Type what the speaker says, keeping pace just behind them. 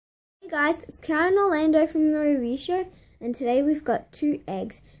Guys, it's Karen Orlando from the Review Show, and today we've got 2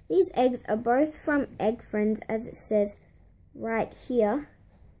 eggs. These eggs are both from Egg Friends, as it says right here.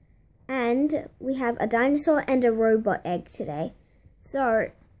 And we have a dinosaur and a robot egg today.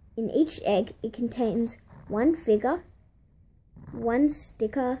 So, in each egg, it contains one figure, one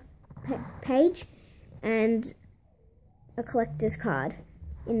sticker page, and a collector's card.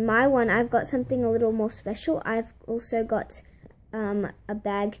 In my one, I've got something a little more special. I've also got a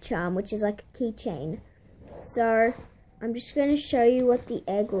bag charm, which is like a keychain. So I'm just going to show you what the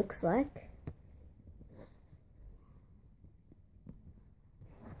egg looks like.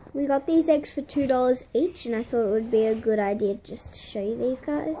 We got these eggs for $2 each, and I thought it would be a good idea just to show you these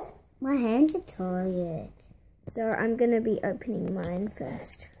guys. My hands are tired. So I'm going to be opening mine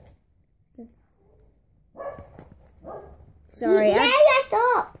first. Sorry. Yeah,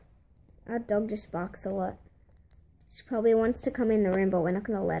 stop! Our dog just barks a lot. She probably wants to come in the room, but we're not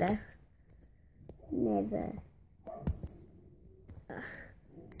going to let her. Never.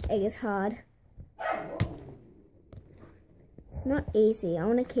 This egg is hard. It's not easy. I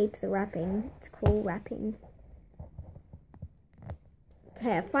want to keep the wrapping. It's cool wrapping.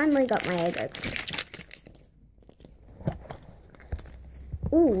 Okay, I finally got my egg open.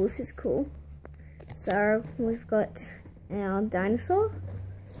 Ooh, this is cool. So, we've got our dinosaur.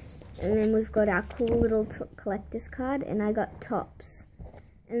 And then we've got our cool little collector's card, and I got Tops.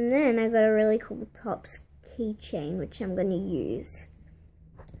 And then I got a really cool Tops keychain, which I'm going to use.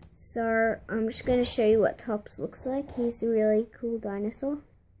 So I'm just going to show you what Tops looks like. He's a really cool dinosaur.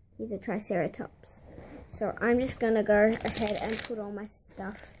 He's a Triceratops. So I'm just going to go ahead and put all my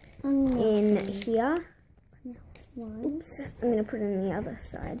stuff in here. Oops, I'm going to put it on the other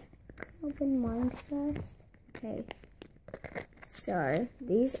side. Open mine first. Okay. So,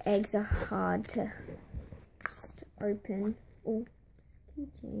 these eggs are hard to just open. Oh,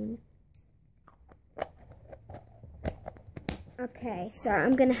 keychain. Okay, so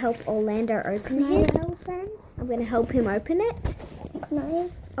I'm going to help Orlando open his. I'm going to help him open it. Can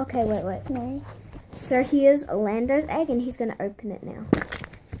I? Okay, wait. Can I? So here's Orlando's egg, and he's going to open it now.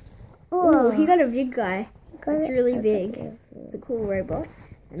 Oh, he got a big guy. It's really big. It's a cool robot.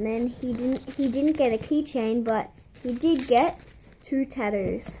 And then he didn't get a keychain, but he did get 2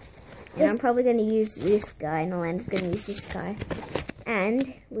 tattoos. And I'm probably going to use this guy, and Orlando's going to use this guy.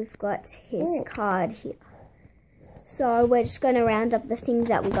 And we've got his card here. So we're just going to round up the things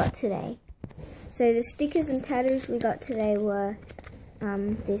that we got today. So the stickers and tattoos we got today were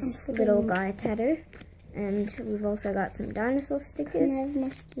this little guy tattoo. And we've also got some dinosaur stickers.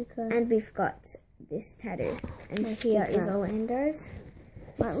 And we've got this tattoo. And here is Orlando's.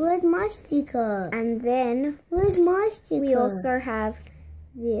 But where's my sticker? And then where's my sticker? We also have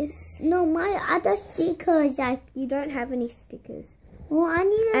this. No, my other stickers. You don't have any stickers. Well, I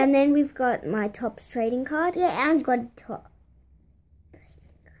need it. And then we've got my Tops trading card. Yeah, I got Top.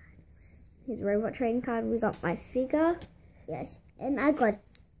 His robot trading card. We got my figure. Yes, and I got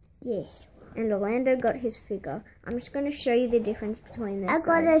this. And Orlando got his figure. I'm just going to show you the difference between this. I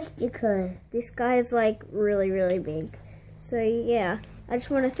got a sticker. This guy is like really, really big. So yeah, I just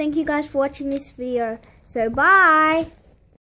want to thank you guys for watching this video. So bye!